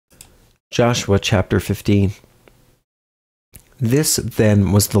Joshua chapter 15. This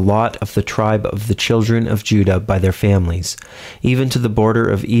then was the lot of the tribe of the children of Judah by their families. Even to the border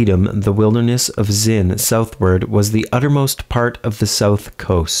of Edom, the wilderness of Zin southward was the uttermost part of the south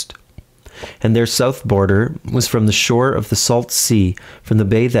coast. And their south border was from the shore of the salt sea, from the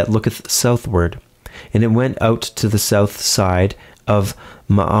bay that looketh southward. And it went out to the south side of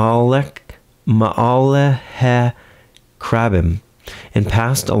Maaleh-Krabim, and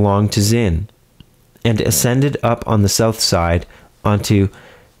passed along to Zin, and ascended up on the south side unto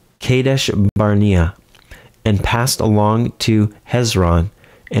Kadesh Barnea, and passed along to Hezron,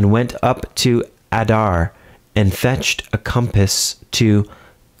 and went up to Adar, and fetched a compass to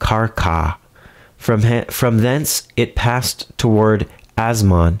Karkah. From thence it passed toward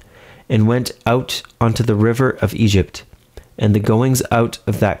Asmon, and went out unto the river of Egypt, and the goings out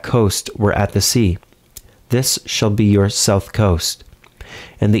of that coast were at the sea. This shall be your south coast.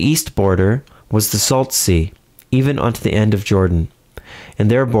 And the east border was the salt sea, even unto the end of Jordan.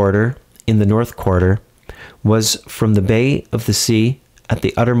 And their border, in the north quarter, was from the bay of the sea at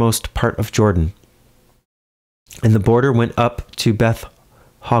the uttermost part of Jordan. And the border went up to Beth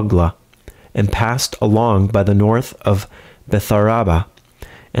Hoglah, and passed along by the north of Betharabah.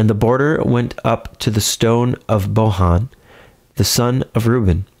 And the border went up to the stone of Bohan, the son of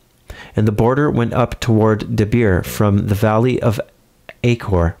Reuben. And the border went up toward Debir from the valley of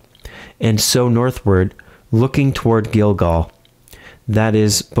Achor, and so northward, looking toward Gilgal, that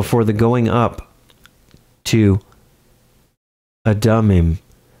is, before the going up to Adumim,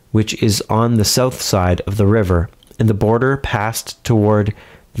 which is on the south side of the river. And the border passed toward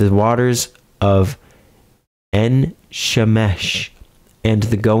the waters of En-Shemesh, and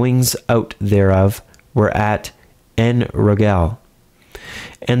the goings out thereof were at En-Rogel.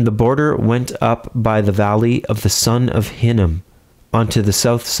 And the border went up by the valley of the son of Hinnom, unto the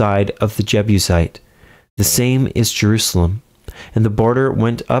south side of the Jebusite. The same is Jerusalem. And the border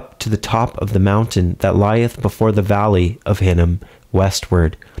went up to the top of the mountain that lieth before the valley of Hinnom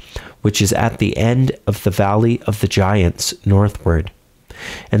westward, which is at the end of the valley of the giants northward.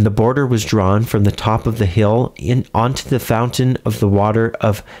 And the border was drawn from the top of the hill onto the fountain of the water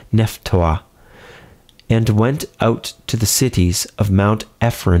of Nephtoah, and went out to the cities of Mount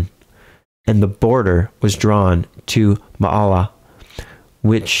Ephron. And the border was drawn to Maalah,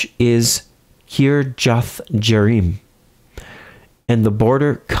 which is Kirjath-Jearim. And the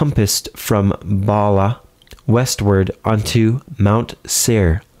border compassed from Baalah westward unto Mount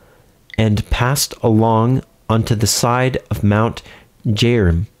Seir, and passed along unto the side of Mount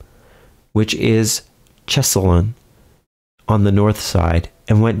Jearim, which is Chesalon, on the north side,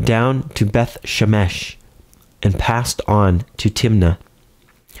 and went down to Beth Shemesh, and passed on to Timnah.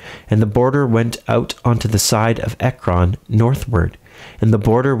 And the border went out onto the side of Ekron northward, and the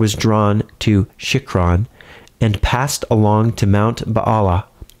border was drawn to Shikron, and passed along to Mount Baalah,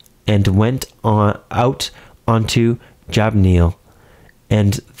 and went out onto Jabneel.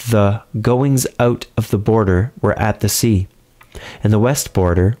 And the goings out of the border were at the sea. And the west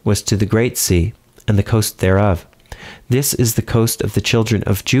border was to the great sea, and the coast thereof. This is the coast of the children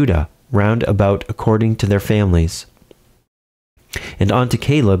of Judah, round about according to their families. And unto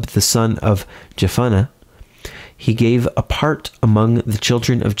Caleb the son of Jephunneh he gave a part among the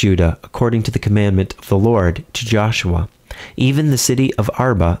children of Judah, according to the commandment of the Lord to Joshua, even the city of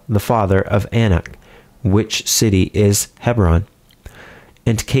Arba, the father of Anak, which city is Hebron.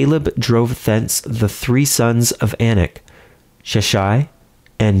 And Caleb drove thence the 3 sons of Anak, Sheshai,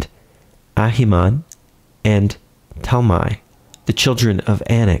 and Ahiman, and Talmai, the children of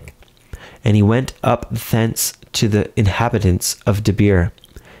Anak. And he went up thence to the inhabitants of Debir.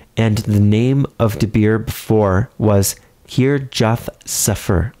 And the name of Debir before was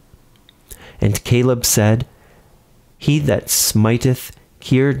Kirjath-Sepher. And Caleb said, He that smiteth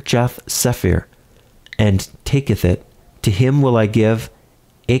Kirjath-Sepher, and taketh it, to him will I give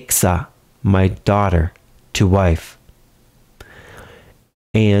Achsah, my daughter, to wife.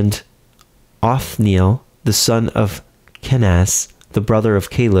 And Othniel, the son of Kenaz, the brother of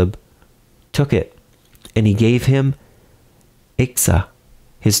Caleb, took it, and he gave him Achsah,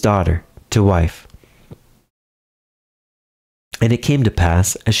 his daughter, to wife. And it came to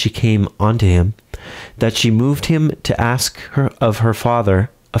pass, as she came unto him, that she moved him to ask her of her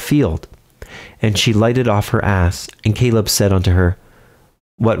father a field. And she lighted off her ass, and Caleb said unto her,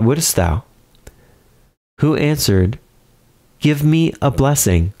 What wouldest thou? Who answered, Give me a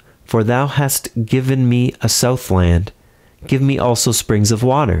blessing, for thou hast given me a south land. Give me also springs of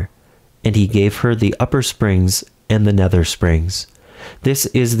water. And he gave her the upper springs and the nether springs. This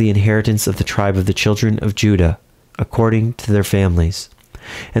is the inheritance of the tribe of the children of Judah, according to their families.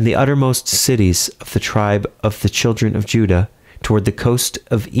 And the uttermost cities of the tribe of the children of Judah toward the coast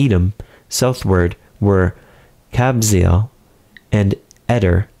of Edom southward were Kabzeel, and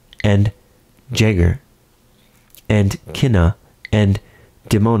Eder, and Jagur, and Kinnah, and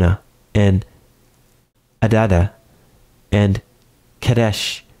Dimona, and Adada, and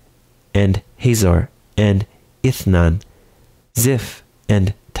Kadesh, and Hazor, and Ithnan, Ziph,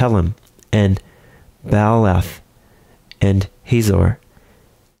 and Telem, and Baalath, and Hazor,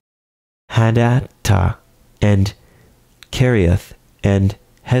 Hadattah, and Kiriath, and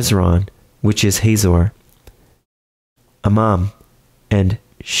Hezron, which is Hazor, Amam, and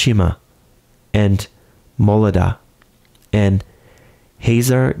Shema, and Moladah, and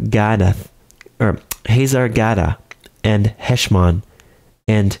Hazar Gada, and Heshmon,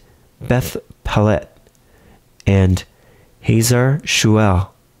 and Beth Pelet, and Hazar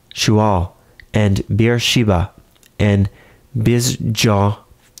Shual, and Beersheba, and Bizjoth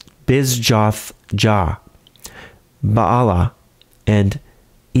Jah, Baalah, and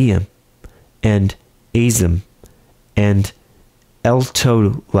Eam, and Azim, and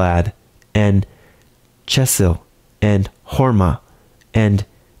Eltolad, and Chesil, and Hormah, and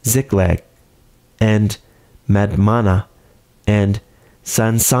Ziklag, and Madmana, and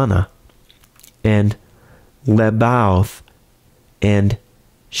Sansana, and Lebaoth, and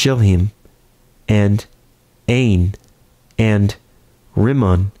Shilhim, and Ain, and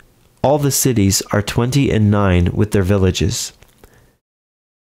Rimmon. All the cities are 29 with their villages.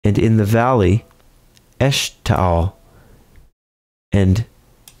 And in the valley, Eshtaol, and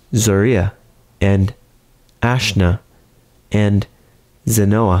Zoriah, and Ashna, and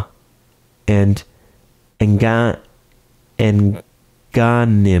Zenoah, and Enganim,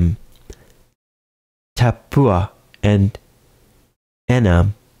 Tapua, and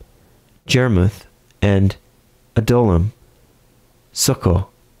Enam, Jermuth, and Adullam, Succo,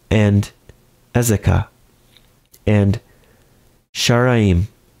 and Ezekah, and Sharaim,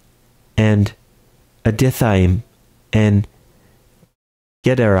 and Adithaim, and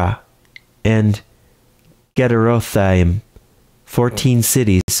Gederah, and Gederothaim, 14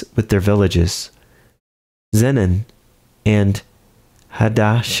 cities with their villages. Zenon, and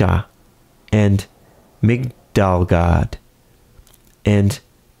Hadashah, and Migdalgad, and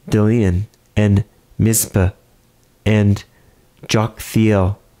Delian, and Mizpah, and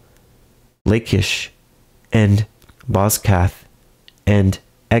Joktheel, Lachish, and Bozkath, and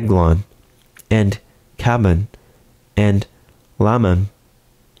Eglon, and Caban, and Laman,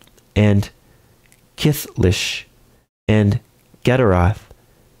 and Kithlish, and Gederoth,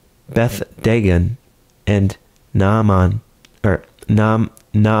 Beth Dagon, and Naamah,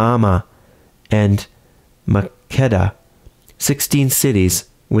 and Makkedah, 16 cities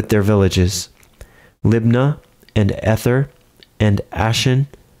with their villages. Libnah, and Ether, and Ashan,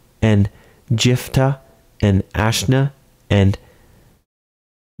 and Jiphthah, and Ashna, and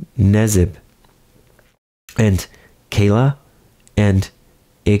Nezib, and Kala, and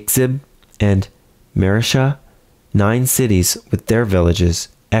Ikzib, and Marishah, 9 cities with their villages.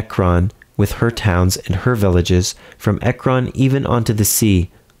 Ekron, with her towns and her villages, from Ekron even unto the sea,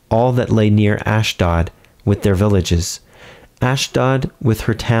 all that lay near Ashdod, with their villages. Ashdod, with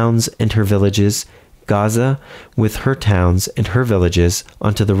her towns and her villages. Gaza, with her towns and her villages,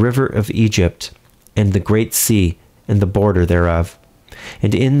 unto the river of Egypt, and the great sea, and the border thereof.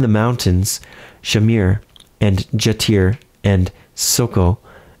 And in the mountains, Shamir, and Jatir, and Soko,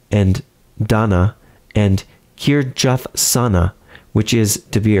 and Dana, and Kirjath-Sana, which is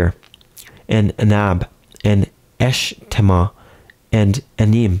Debir, and Anab, and Eshtemoa, and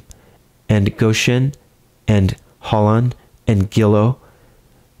Anim, and Goshen, and Holon, and Gilo,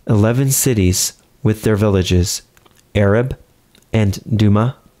 11 cities with their villages. Arab, and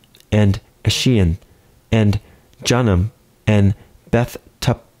Duma, and Eshian, and Janam, and Beth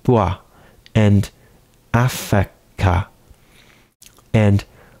Tapua, and Aphekah, and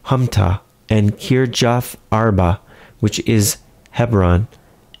Humta, and Kirjath Arba, which is Hebron,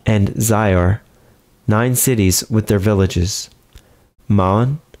 and Zior, 9 cities with their villages.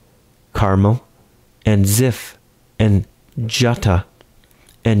 Maon, Carmel, and Ziph, and Juttah,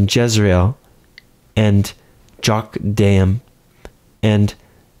 and Jezreel, and Jokdeam, and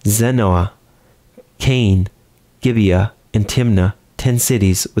Zenoah, Cain, Gibeah, and Timnah, 10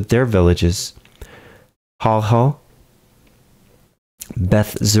 cities with their villages. Halhal,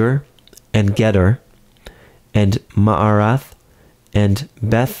 Beth-zur, and Gedor, and Maarath, and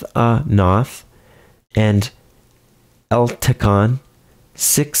Beth-anoth, and Eltekon,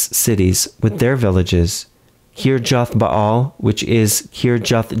 6 cities with their villages. Kirjath Baal, which is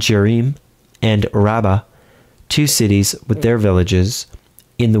Kirjath Jearim, and Rabbah, 2 cities with their villages.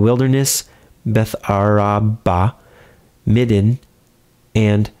 In the wilderness, Beth-arabah, Middin,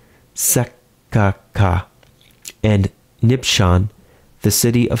 and Sekaka, and Nibshan, the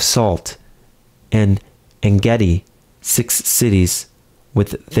city of salt, and Engedi, 6 cities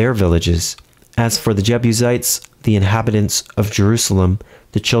with their villages. As for the Jebusites, the inhabitants of Jerusalem,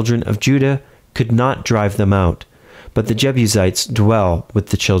 the children of Judah could not drive them out, but the Jebusites dwell with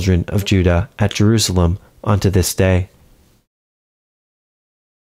the children of Judah at Jerusalem unto this day.